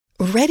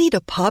Ready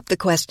to pop the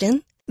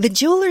question? The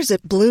jewelers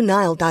at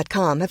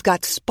BlueNile.com have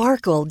got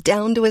sparkle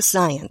down to a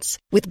science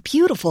with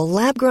beautiful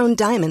lab-grown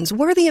diamonds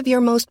worthy of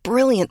your most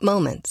brilliant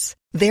moments.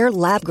 Their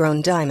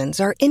lab-grown diamonds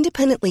are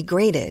independently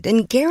graded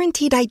and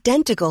guaranteed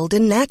identical to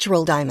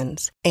natural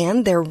diamonds,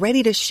 and they're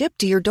ready to ship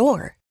to your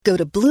door. Go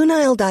to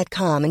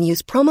BlueNile.com and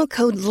use promo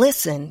code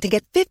LISTEN to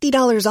get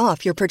 $50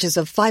 off your purchase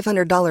of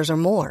 $500 or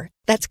more.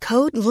 That's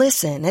code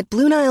LISTEN at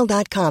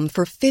BlueNile.com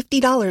for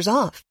 $50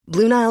 off.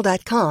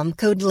 BlueNile.com,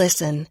 code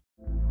LISTEN.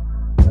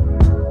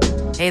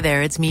 Hey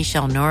there, it's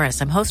Michelle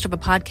Norris. I'm host of a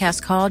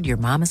podcast called Your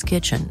Mama's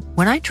Kitchen.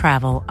 When I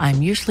travel,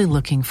 I'm usually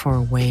looking for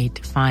a way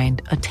to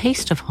find a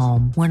taste of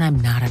home when I'm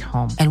not at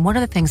home. And one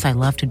of the things I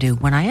love to do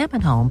when I am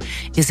at home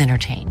is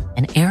entertain.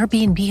 And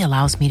Airbnb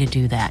allows me to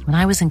do that. When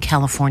I was in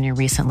California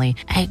recently,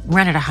 I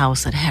rented a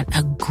house that had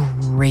a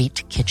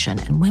great kitchen.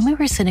 And when we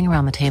were sitting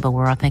around the table, we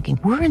were all thinking,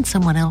 we're in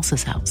someone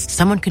else's house.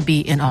 Someone could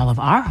be in all of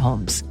our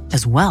homes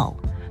as well.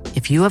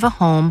 If you have a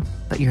home,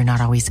 but you're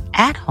not always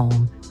at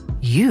home,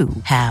 you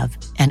have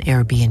an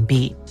Airbnb.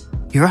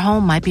 Your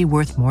home might be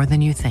worth more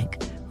than you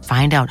think.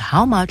 Find out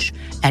how much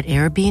at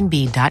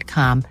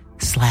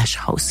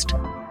airbnb.com/host.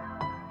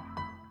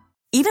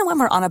 Even when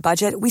we're on a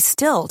budget, we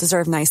still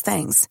deserve nice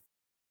things.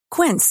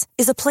 Quince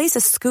is a place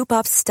to scoop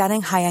up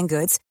stunning high-end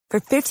goods for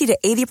 50 to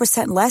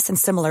 80% less than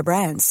similar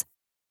brands.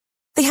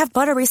 They have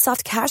buttery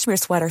soft cashmere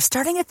sweaters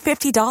starting at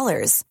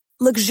 $50,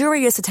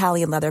 luxurious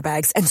Italian leather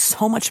bags, and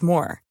so much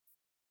more.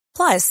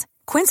 Plus,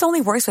 Quince only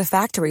works with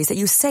factories that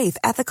use safe,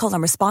 ethical,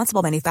 and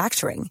responsible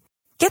manufacturing.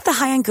 Get the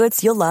high-end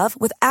goods you'll love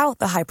without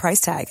the high price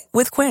tag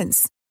with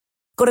Quince.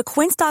 Go to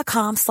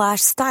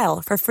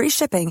quince.com/style for free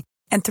shipping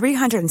and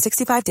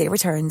 365-day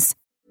returns.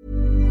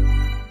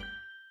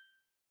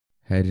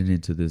 Heading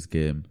into this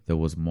game, there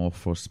was more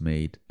fuss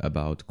made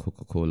about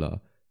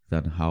Coca-Cola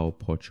than how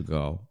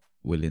Portugal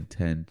will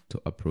intend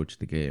to approach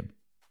the game.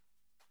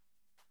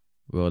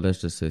 Well,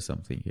 let's just say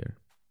something here.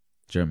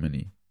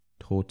 Germany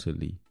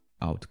totally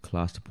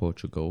outclassed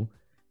Portugal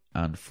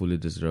and fully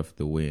deserved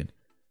the win.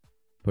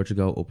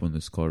 Portugal opened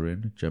the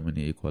scoring,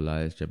 Germany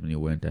equalized, Germany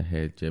went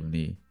ahead,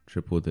 Germany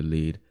tripled the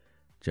lead,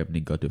 Germany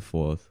got the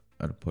fourth,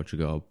 and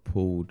Portugal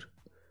pulled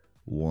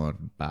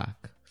one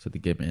back. So the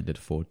game ended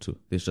 4-2.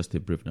 This is just a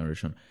brief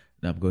narration.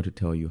 Now I'm going to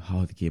tell you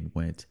how the game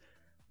went,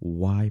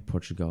 why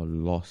Portugal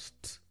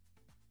lost.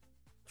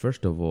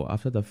 First of all,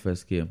 after the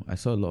first game, I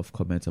saw a lot of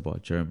comments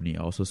about Germany.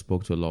 I also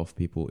spoke to a lot of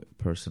people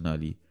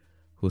personally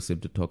who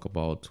seemed to talk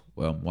about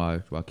why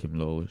Joachim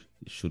Löw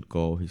should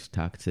go, his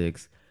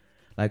tactics.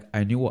 Like,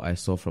 I knew what I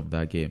saw from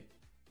that game.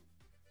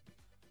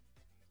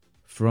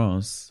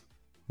 France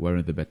were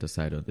in the better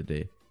side of the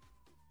day.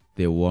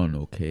 They won,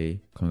 okay?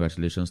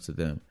 Congratulations to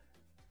them.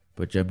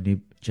 But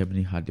Germany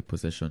had the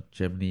possession.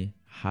 Germany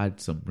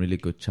had some really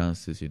good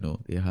chances,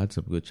 They had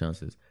some good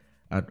chances.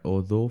 And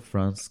although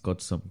France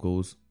got some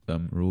goals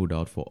ruled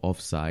out for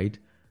offside,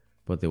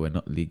 but they were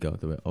not legal,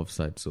 they were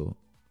offside, so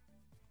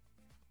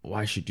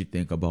why should you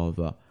think about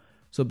that?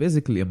 So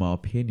basically, in my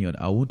opinion,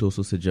 I would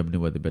also say Germany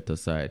were the better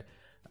side.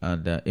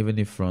 And even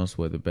if France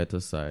were the better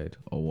side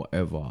or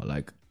whatever,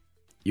 like,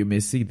 you may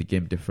see the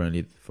game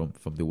differently from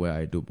the way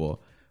I do. But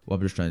what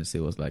I'm just trying to say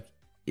was, like,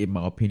 in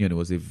my opinion, it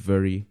was a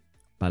very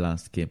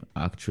balanced game,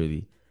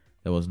 actually.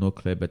 There was no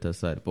clear better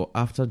side. But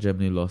after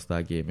Germany lost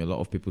that game, a lot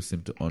of people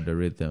seem to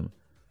underrate them.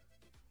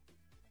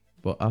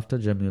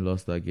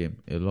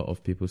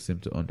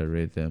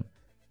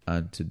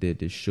 And today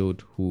they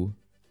showed who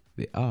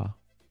they are.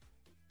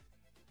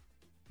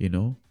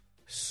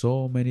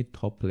 So many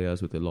top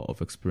players with a lot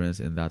of experience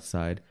in that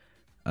side,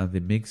 and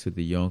the mix with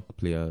the young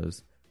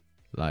players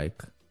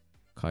like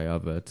Kai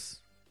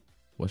Havertz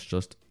was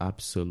just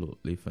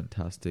absolutely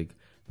fantastic.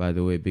 By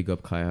the way, big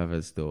up Kai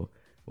Havertz though.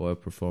 What a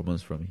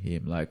performance from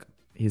him. Like,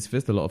 he's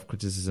faced a lot of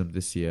criticism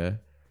this year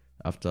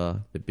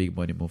after the big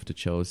money move to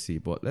Chelsea,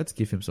 but let's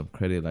give him some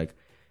credit. Like,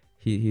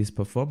 he's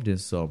performed in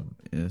some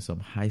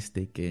high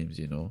stake games,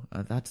 and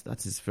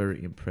that is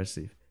very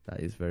impressive. That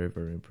is very,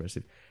 very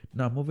impressive.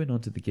 Now, moving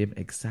on to the game,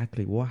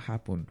 exactly what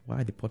happened?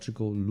 Why did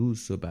Portugal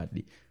lose so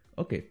badly?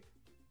 Okay,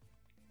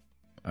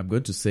 I'm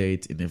going to say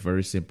it in a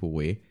very simple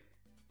way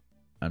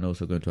and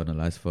also going to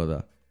analyze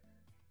further.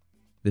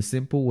 The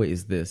simple way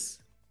is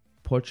this.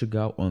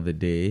 Portugal on the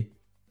day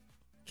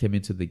came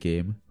into the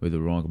game with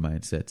the wrong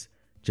mindset.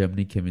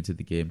 Germany came into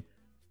the game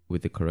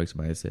with the correct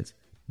mindset.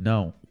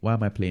 Now, why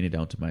am I playing it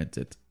down to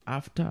mindset?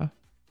 After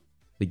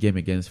the game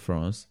against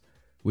France,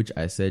 which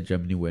I said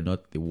Germany were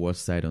not the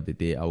worst side on the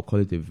day, I would call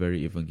it a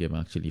very even game,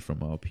 actually, from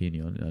my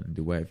opinion and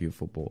the way I view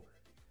football.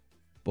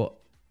 But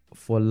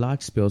for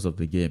large spells of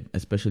the game,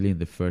 especially in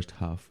the first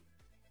half,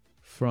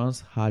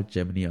 France had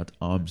Germany at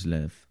arm's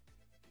length.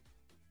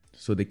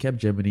 So they kept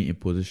Germany in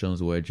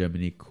positions where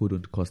Germany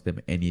couldn't cause them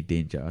any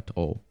danger at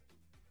all.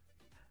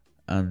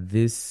 And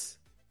this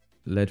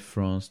led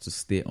France to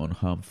stay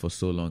unharmed for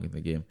so long in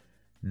the game.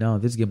 Now,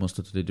 this game was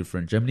totally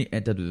different. Germany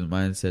entered with the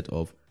mindset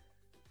of,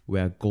 we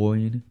are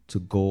going to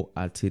go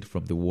at it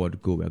from the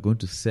word go. We are going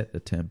to set the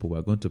tempo. We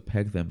are going to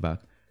peg them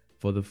back.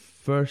 For the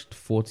first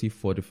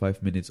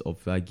 40-45 minutes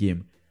of that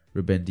game,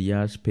 Ruben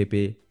Dias,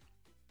 Pepe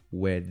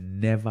were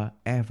never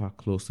ever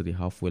close to the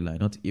halfway line,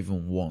 not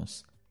even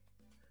once.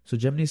 So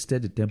Germany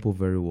steered the tempo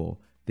very well.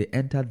 They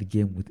entered the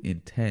game with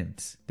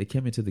intent. They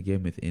came into the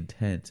game with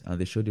intent, and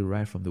they showed it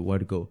right from the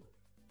word go.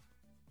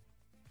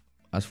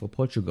 As for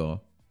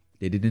Portugal,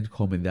 they didn't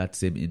come in that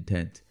same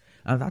intent.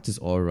 And that is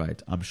all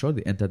right. I'm sure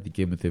they entered the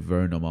game with a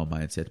very normal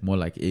mindset, more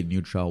like a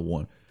neutral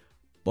one.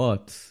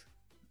 But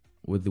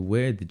with the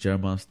way the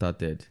Germans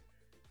started,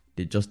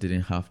 they just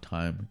didn't have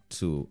time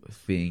to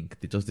think.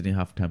 They just didn't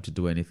have time to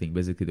do anything.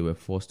 Basically, they were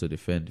forced to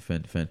defend.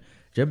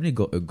 Germany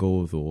got a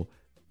goal, though.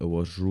 It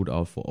was ruled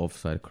out for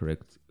offside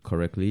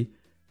correctly.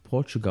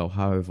 Portugal,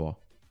 however,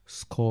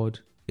 scored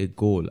a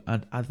goal.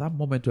 And at that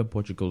moment when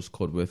Portugal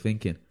scored, we were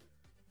thinking,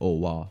 oh,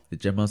 wow, the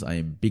Germans are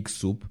in big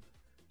soup.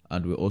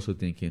 And we're also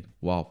thinking,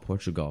 wow,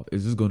 Portugal,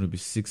 is this going to be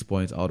 6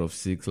 points out of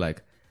 6?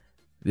 Like,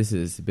 this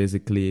is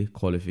basically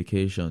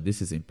qualification.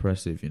 This is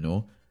impressive, you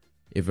know.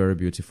 A very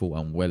beautiful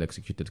and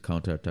well-executed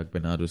counter-attack.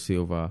 Bernardo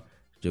Silva,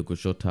 Diogo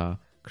Jota,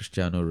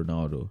 Cristiano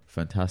Ronaldo.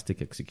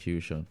 Fantastic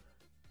execution.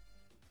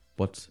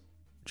 But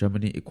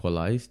Germany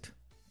equalized.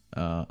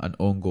 An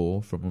own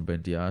goal from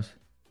Ruben Dias.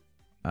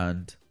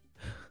 And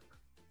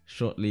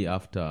shortly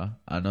after,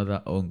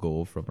 another own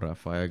goal from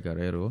Rafael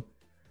Guerreiro.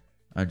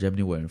 And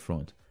Germany were in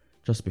front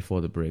just before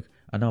the break.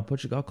 And now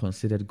Portugal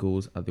conceded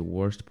goals at the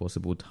worst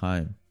possible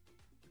time.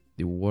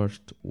 The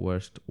worst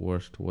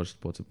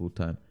possible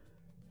time.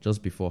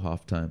 Just before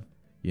halftime.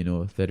 You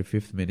know,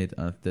 35th minute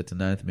and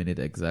 39th minute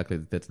exactly.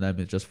 39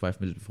 minutes, just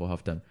 5 minutes before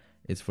halftime.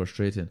 It's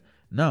frustrating.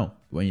 Now,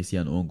 when you see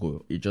an own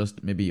goal, it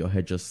just, maybe your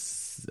head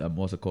just,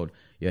 what's it called?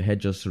 Your head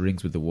just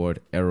rings with the word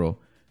error.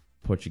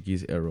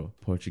 Portuguese error.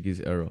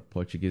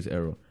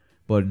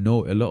 But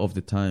no, a lot of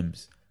the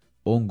times,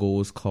 own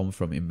goals come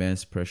from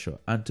immense pressure.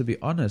 And to be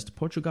honest,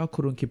 Portugal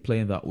couldn't keep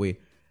playing that way.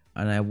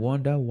 And I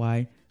wonder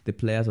why the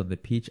players on the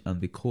pitch and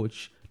the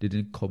coach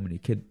didn't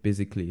communicate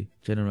basically,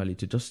 generally,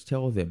 to just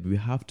tell them, we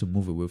have to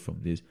move away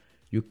from this.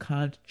 You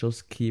can't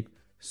just keep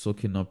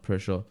soaking up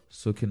pressure.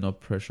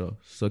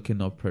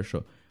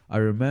 I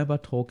remember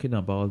talking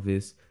about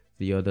this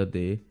the other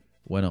day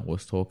when I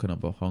was talking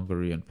about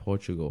Hungary and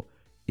Portugal.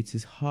 It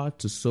is hard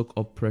to soak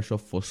up pressure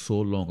for so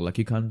long. Like,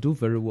 you can do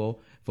very well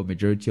for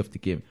majority of the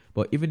game,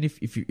 but even if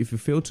you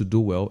fail to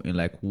do well in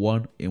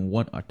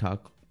one attack,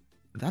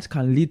 that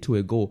can lead to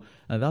a goal.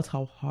 And that's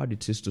how hard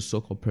it is to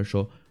soak up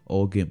pressure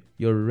all game.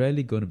 You're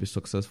rarely going to be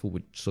successful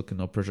with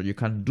soaking up pressure. You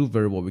can do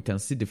very well. We can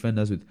see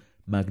defenders with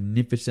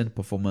magnificent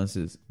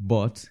performances,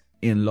 but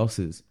in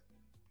losses,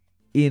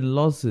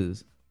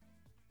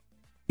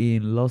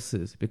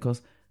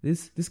 because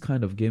this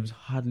kind of games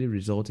hardly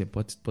result in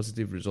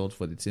positive results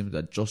for the team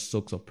that just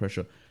soaks up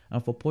pressure.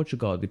 And for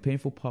Portugal, the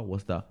painful part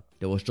was that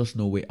there was just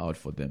no way out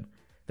for them.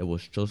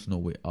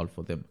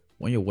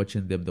 When you're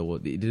watching them,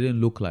 it didn't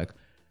look like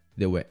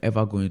they were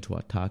ever going to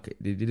attack.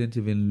 They didn't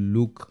even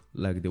look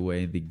like they were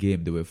in the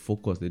game. They were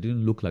focused. They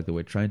didn't look like they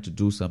were trying to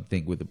do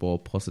something with the ball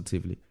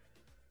positively.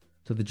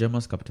 So the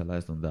Germans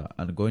capitalized on that.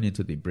 And going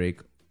into the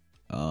break,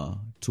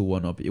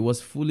 2-1 up, it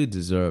was fully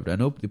deserved. I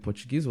know the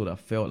Portuguese would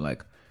have felt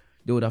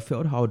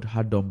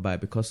hard done by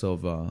because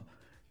of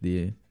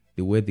the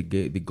way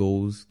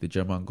the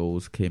German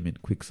goals came in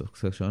quick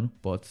succession.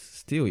 But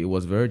still, it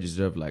was very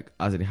deserved. Like,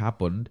 as it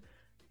happened,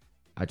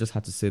 I just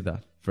had to say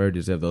that. Very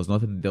deserved.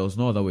 There was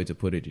no other way to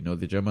put it. You know,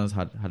 the Germans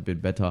had been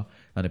better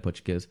than the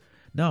Portuguese.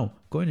 Now,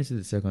 going into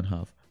the second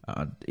half,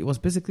 it was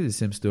basically the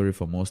same story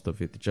for most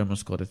of it. The Germans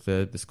scored the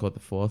third, they scored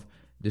the fourth.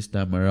 This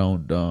time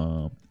around,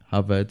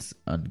 Havertz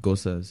and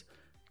Gosens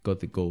got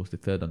the goals, the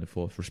third and the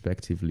fourth,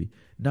 respectively.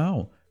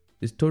 Now,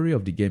 the story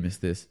of the game is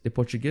this. The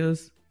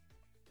Portuguese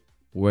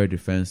were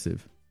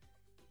defensive.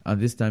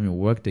 And this time it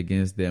worked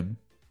against them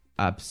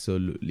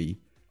absolutely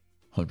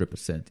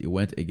 100%. It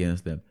went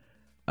against them.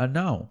 And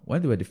now,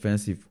 when they were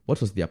defensive, what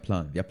was their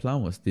plan? Their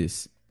plan was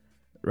this.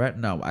 Right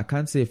now, I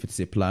can't say if it's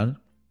a plan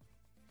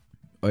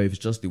or if it's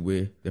just the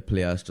way the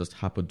players just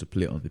happened to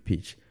play on the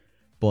pitch.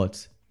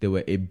 But they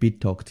were a bit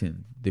tucked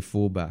in. The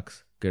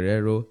fullbacks,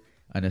 Guerreiro,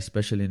 and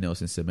especially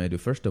Nelson Semedo.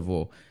 First of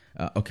all,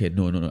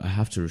 no, I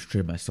have to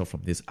restrain myself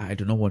from this. I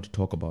do not want to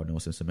talk about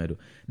Nelson Semedo.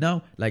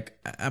 Now,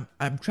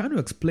 I'm trying to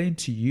explain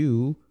to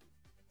you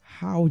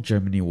how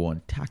Germany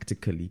won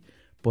tactically.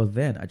 But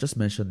then I just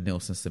mentioned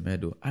Nelson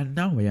Semedo, and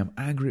now I am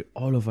angry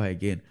all over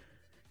again.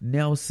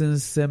 Nelson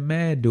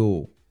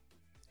Semedo.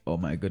 Oh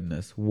my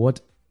goodness.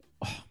 What?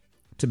 Oh,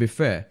 to be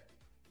fair,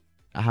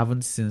 I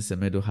haven't seen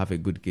Semedo have a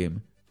good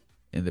game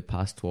in the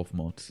past 12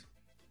 months.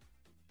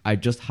 I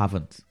just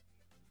haven't.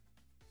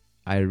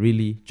 I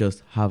really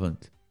just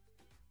haven't.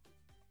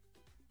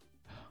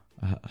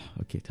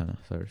 Okay, Tana,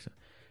 sorry.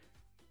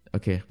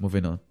 Okay,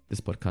 moving on. This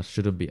podcast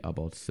shouldn't be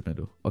about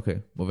Semedo.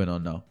 Okay, moving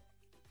on now.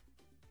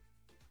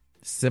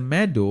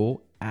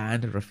 Semedo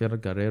and Rafael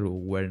Guerreiro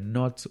were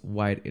not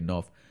wide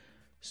enough.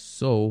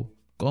 So,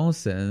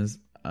 Gosens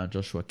and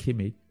Joshua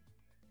Kimmich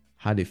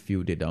had a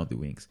field day down the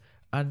wings.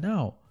 And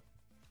now,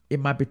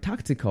 it might be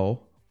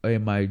tactical or it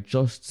might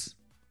just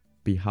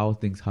be how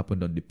things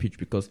happened on the pitch,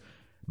 because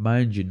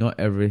mind you, not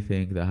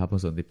everything that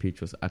happens on the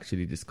pitch was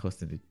actually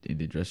discussed in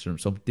the dressing room.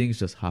 Some things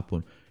just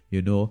happen.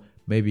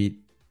 Maybe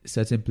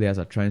certain players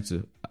are trying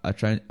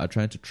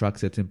to track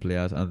certain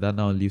players, and that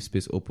now leaves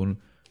space open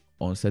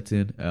on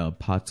certain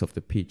parts of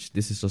the pitch.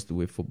 This is just the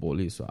way football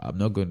is. So I'm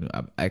not going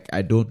to.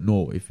 I don't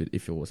know if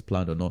it was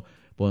planned or not.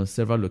 But on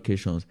several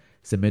occasions,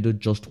 Semedo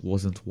just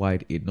wasn't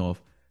wide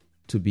enough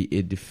to be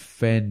a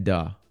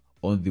defender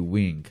on the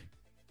wing.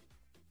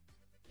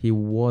 He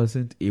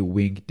wasn't a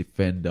wing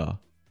defender.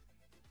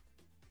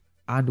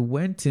 And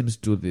when teams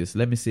do this,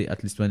 let me say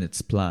at least when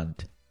it's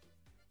planned,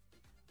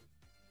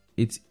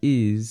 it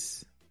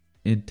is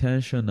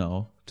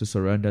intentional to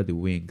surrender the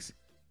wings.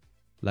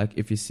 Like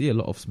if you see a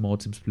lot of small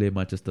teams play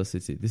Manchester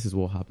City, this is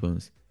what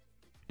happens.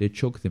 They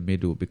choke the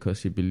middle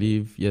because you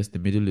believe, yes, the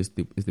middle is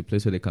the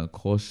place where they can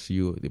cause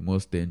you the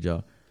most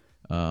danger,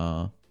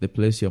 the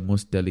place you're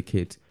most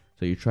delicate.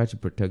 So you try to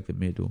protect the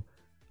middle,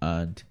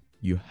 and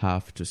you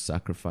have to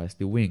sacrifice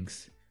the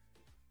wings.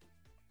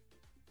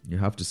 You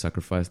have to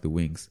sacrifice the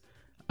wings.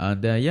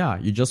 And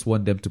you just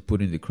want them to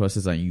put in the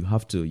crosses, and you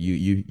have to,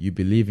 you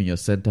believe in your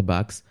centre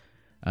backs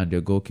and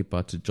your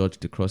goalkeeper to judge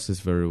the crosses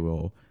very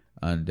well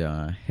and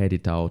head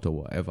it out or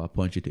whatever,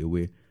 punch it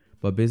away.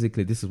 But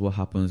basically, this is what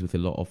happens with a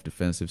lot of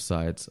defensive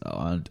sides,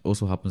 and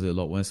also happens a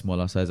lot when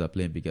smaller sides are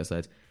playing bigger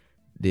sides.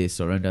 They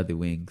surrender the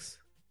wings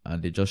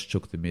and they just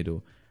choke the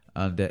middle.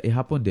 And it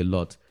happened a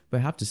lot. But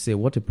I have to say,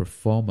 what a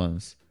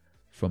performance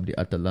from the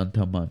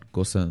Atalanta man,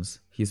 Gosens.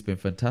 He's been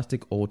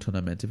fantastic all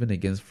tournament, even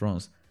against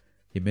France.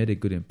 He made a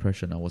good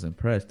impression. I was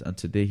impressed. And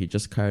today he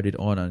just carried it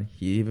on, and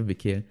he even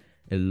became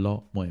a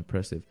lot more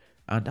impressive.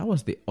 And that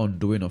was the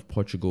undoing of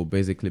Portugal,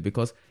 basically,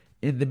 because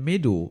in the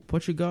middle,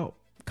 Portugal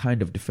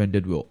kind of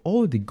defended well.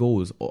 All the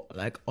goals,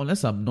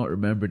 unless I'm not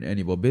remembering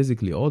any, but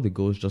basically all the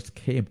goals just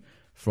came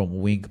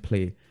from wing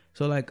play.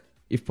 So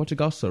if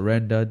Portugal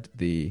surrendered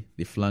the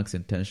flanks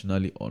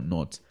intentionally or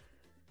not,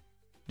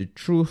 the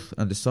truth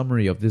and the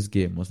summary of this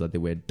game was that they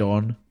were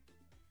done.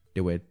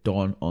 They were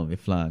done on the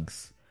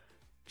flanks.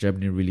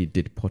 Germany really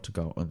did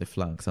Portugal on the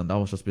flanks, and that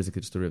was just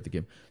basically the story of the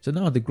game. So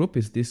now the group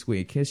is this way,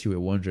 in case you were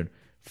wondering.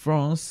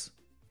 France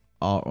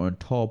are on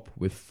top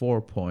with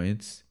 4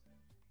 points.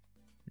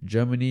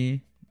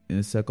 Germany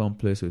in second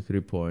place with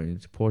 3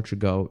 points.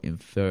 Portugal in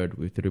third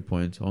with 3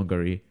 points.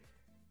 Hungary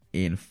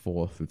in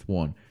fourth with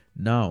 1.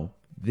 Now,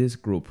 this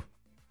group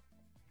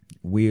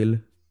will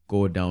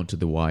go down to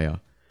the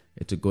wire.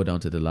 It will go down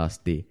to the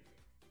last day.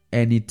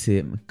 Any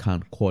team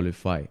can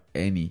qualify.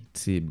 Any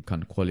team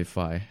can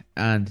qualify.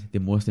 And the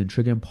most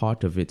intriguing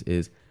part of it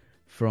is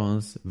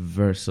France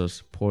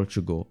versus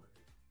Portugal.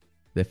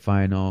 The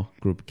final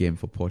group game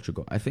for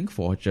Portugal. I think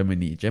for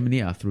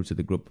Germany are through to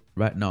the group.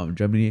 Right now,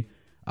 Germany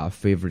are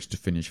favorites to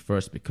finish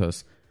first,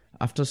 because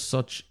after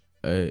such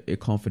a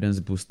confidence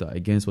booster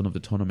against one of the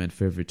tournament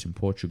favorites in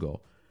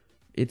Portugal,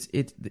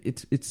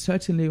 it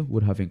certainly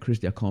would have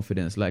increased their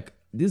confidence. Like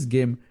this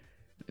game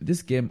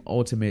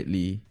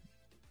ultimately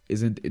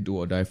isn't a do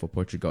or die for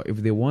Portugal. If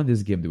they won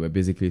this game, they were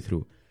basically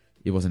through.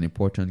 It was an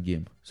important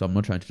game. So I'm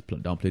not trying to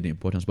downplay the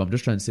importance, but I'm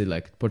just trying to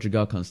say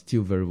Portugal can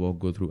still very well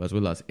go through, as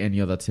well as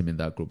any other team in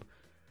that group.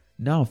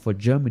 Now for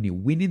Germany,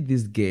 winning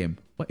this game,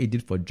 what it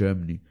did for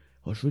Germany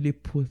was really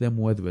put them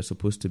where they were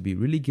supposed to be,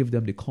 really give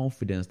them the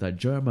confidence that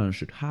Germans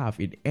should have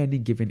in any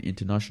given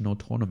international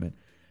tournament.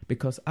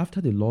 Because after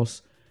the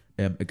loss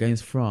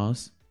against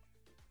France,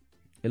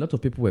 a lot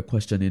of people were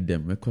questioning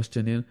them. We're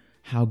questioning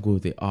how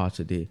good they are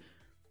today,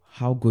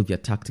 how good their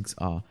tactics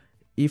are.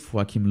 If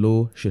Joachim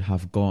Low should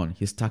have gone,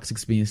 his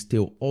tactics being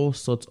still, all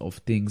sorts of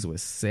things were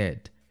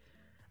said.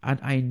 And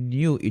I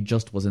knew it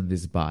just wasn't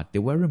this bad. They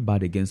weren't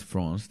bad against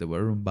France. They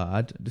weren't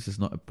bad. This is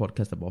not a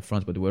podcast about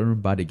France, but they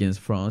weren't bad against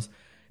France.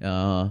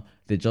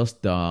 They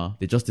just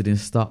didn't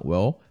start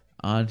well,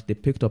 and they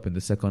picked up in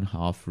the second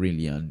half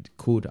really, and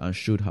could and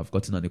should have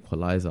gotten an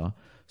equalizer.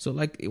 So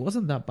it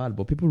wasn't that bad,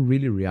 but people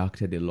really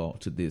reacted a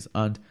lot to this,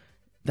 and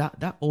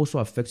that also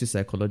affects you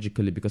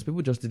psychologically, because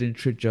people just didn't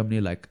treat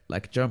Germany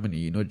like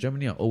Germany.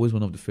 Germany are always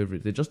one of the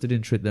favorites. They just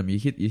didn't treat them. You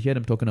hear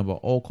them talking about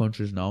all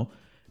countries now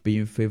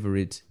being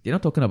favorites. They're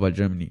not talking about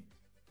Germany.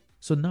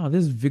 So now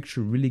this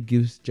victory really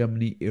gives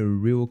Germany a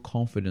real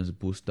confidence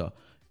booster.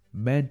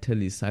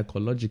 Mentally,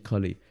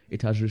 psychologically,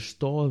 it has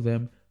restored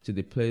them to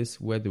the place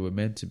where they were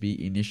meant to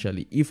be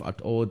initially, if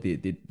at all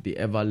they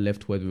ever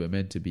left where they were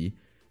meant to be.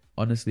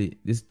 Honestly,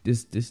 this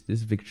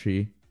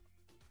victory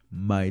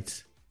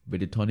might be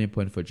the turning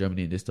point for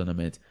Germany in this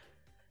tournament.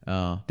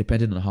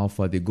 Depending on how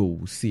far they go,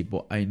 we'll see.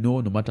 But I know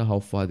no matter how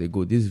far they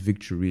go, this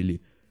victory really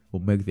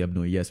will make them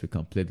know, yes, we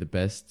can play the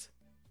best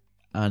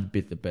and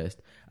beat the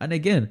best. And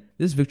again,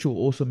 this victory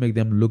will also make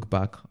them look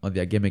back on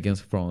their game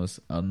against France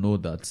and know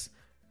that,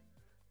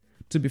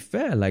 to be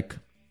fair,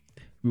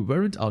 we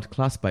weren't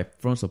outclassed by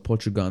France or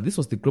Portugal. And this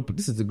is the group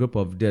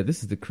of death.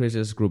 This is the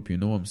craziest group, you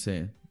know what I'm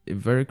saying? A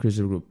very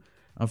crazy group.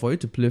 And for you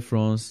to play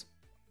France,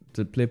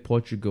 to play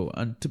Portugal,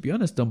 and to be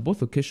honest, on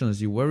both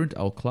occasions, you weren't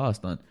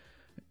outclassed. And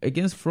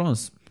against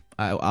France,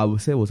 I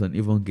would say it was an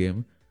even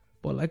game.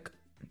 But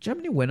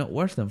Germany were not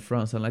worse than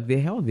France, and like they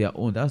held their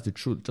own. That's the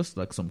truth. Just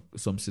like some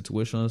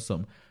situations,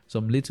 some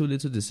little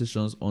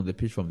decisions on the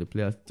pitch from the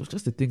players. It was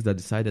just the things that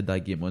decided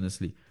that game,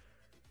 honestly.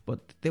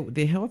 But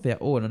they held their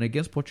own, and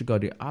against Portugal,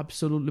 they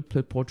absolutely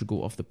played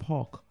Portugal off the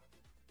park.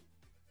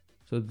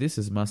 So this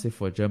is massive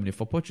for Germany.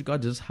 For Portugal,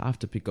 they just have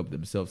to pick up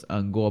themselves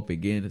and go up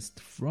against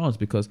France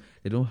because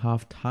they don't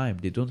have time.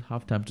 They don't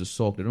have time to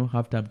sulk. They don't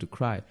have time to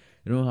cry.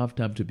 They don't have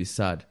time to be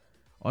sad.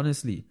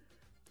 Honestly,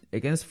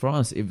 against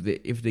France, if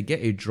they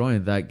get a draw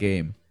in that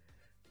game,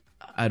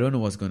 I don't know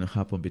what's going to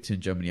happen between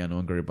Germany and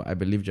Hungary, but I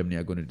believe Germany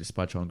are going to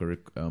dispatch Hungary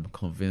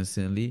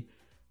convincingly.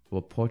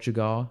 But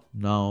Portugal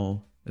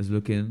now is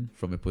looking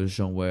from a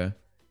position where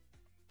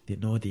they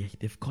know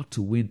they've got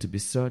to win to be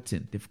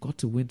certain. They've got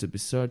to win to be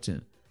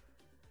certain.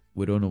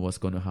 We don't know what's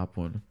going to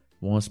happen.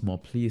 Once more,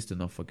 please do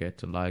not forget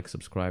to like,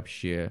 subscribe,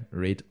 share,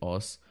 rate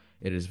us.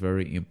 It is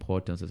very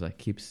important, as I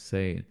keep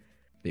saying.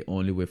 The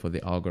only way for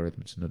the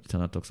algorithm to know the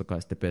Tana Talk Soccer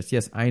is the best.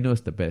 Yes, I know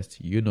it's the best.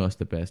 You know it's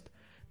the best.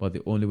 But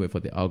the only way for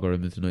the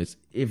algorithm to know it's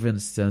even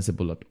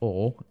sensible at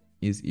all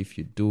is if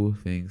you do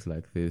things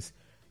like this.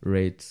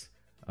 Rate,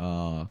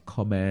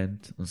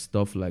 comment, and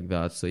stuff like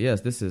that. So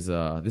yes, this is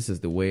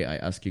the way I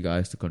ask you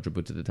guys to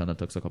contribute to the Tana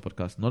Talk Soccer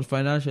podcast. Not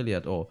financially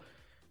at all,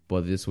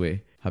 but this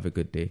way. Have a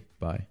good day.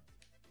 Bye.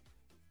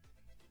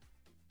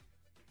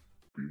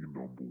 Being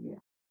number one,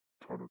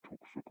 Tana Talk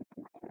Soccer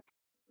podcast.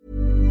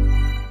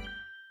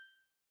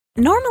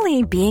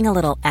 Normally, being a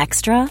little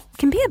extra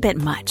can be a bit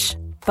much.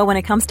 But when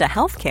it comes to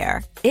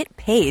healthcare, it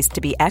pays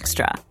to be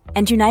extra.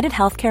 And United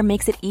Healthcare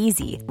makes it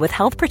easy with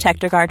Health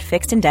Protector Guard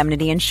fixed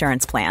indemnity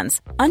insurance plans.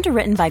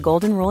 Underwritten by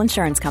Golden Rule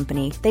Insurance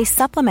Company, they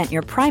supplement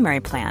your primary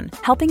plan,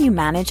 helping you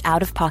manage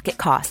out-of-pocket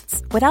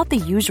costs without the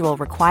usual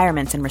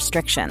requirements and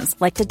restrictions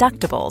like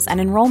deductibles and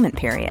enrollment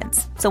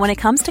periods. So when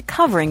it comes to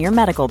covering your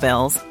medical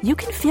bills, you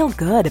can feel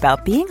good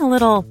about being a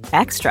little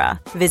extra.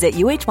 Visit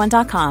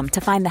UH1.com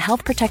to find the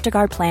Health Protector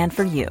Guard plan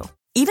for you.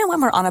 Even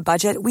when we're on a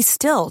budget, we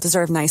still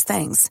deserve nice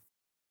things.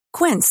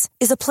 Quince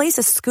is a place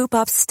to scoop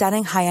up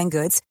stunning high-end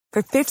goods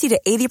for 50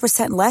 to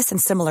 80% less than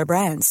similar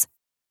brands.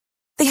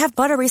 They have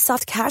buttery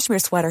soft cashmere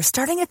sweaters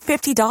starting at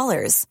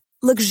 $50,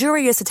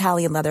 luxurious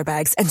Italian leather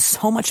bags, and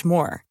so much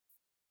more.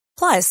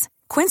 Plus,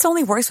 Quince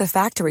only works with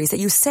factories that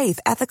use safe,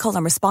 ethical,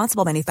 and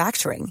responsible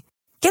manufacturing.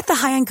 Get the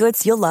high-end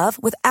goods you'll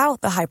love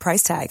without the high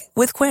price tag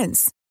with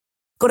Quince.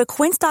 Go to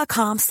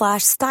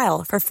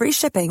quince.com/style for free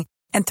shipping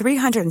and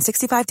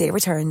 365-day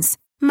returns.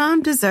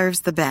 Mom deserves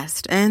the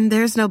best, and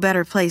there's no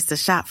better place to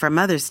shop for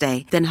Mother's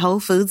Day than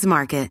Whole Foods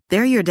Market.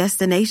 They're your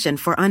destination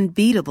for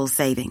unbeatable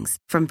savings,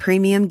 from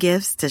premium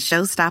gifts to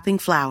show-stopping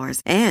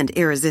flowers and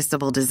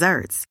irresistible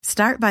desserts.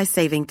 Start by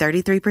saving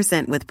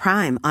 33% with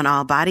Prime on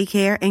all body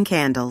care and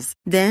candles.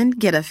 Then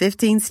get a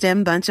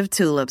 15-stem bunch of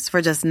tulips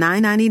for just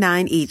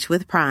 $9.99 each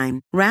with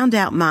Prime. Round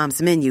out Mom's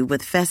menu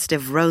with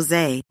festive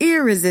rosé,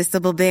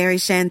 irresistible berry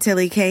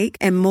chantilly cake,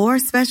 and more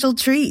special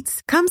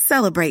treats. Come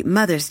celebrate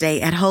Mother's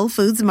Day at Whole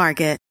Foods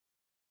Market.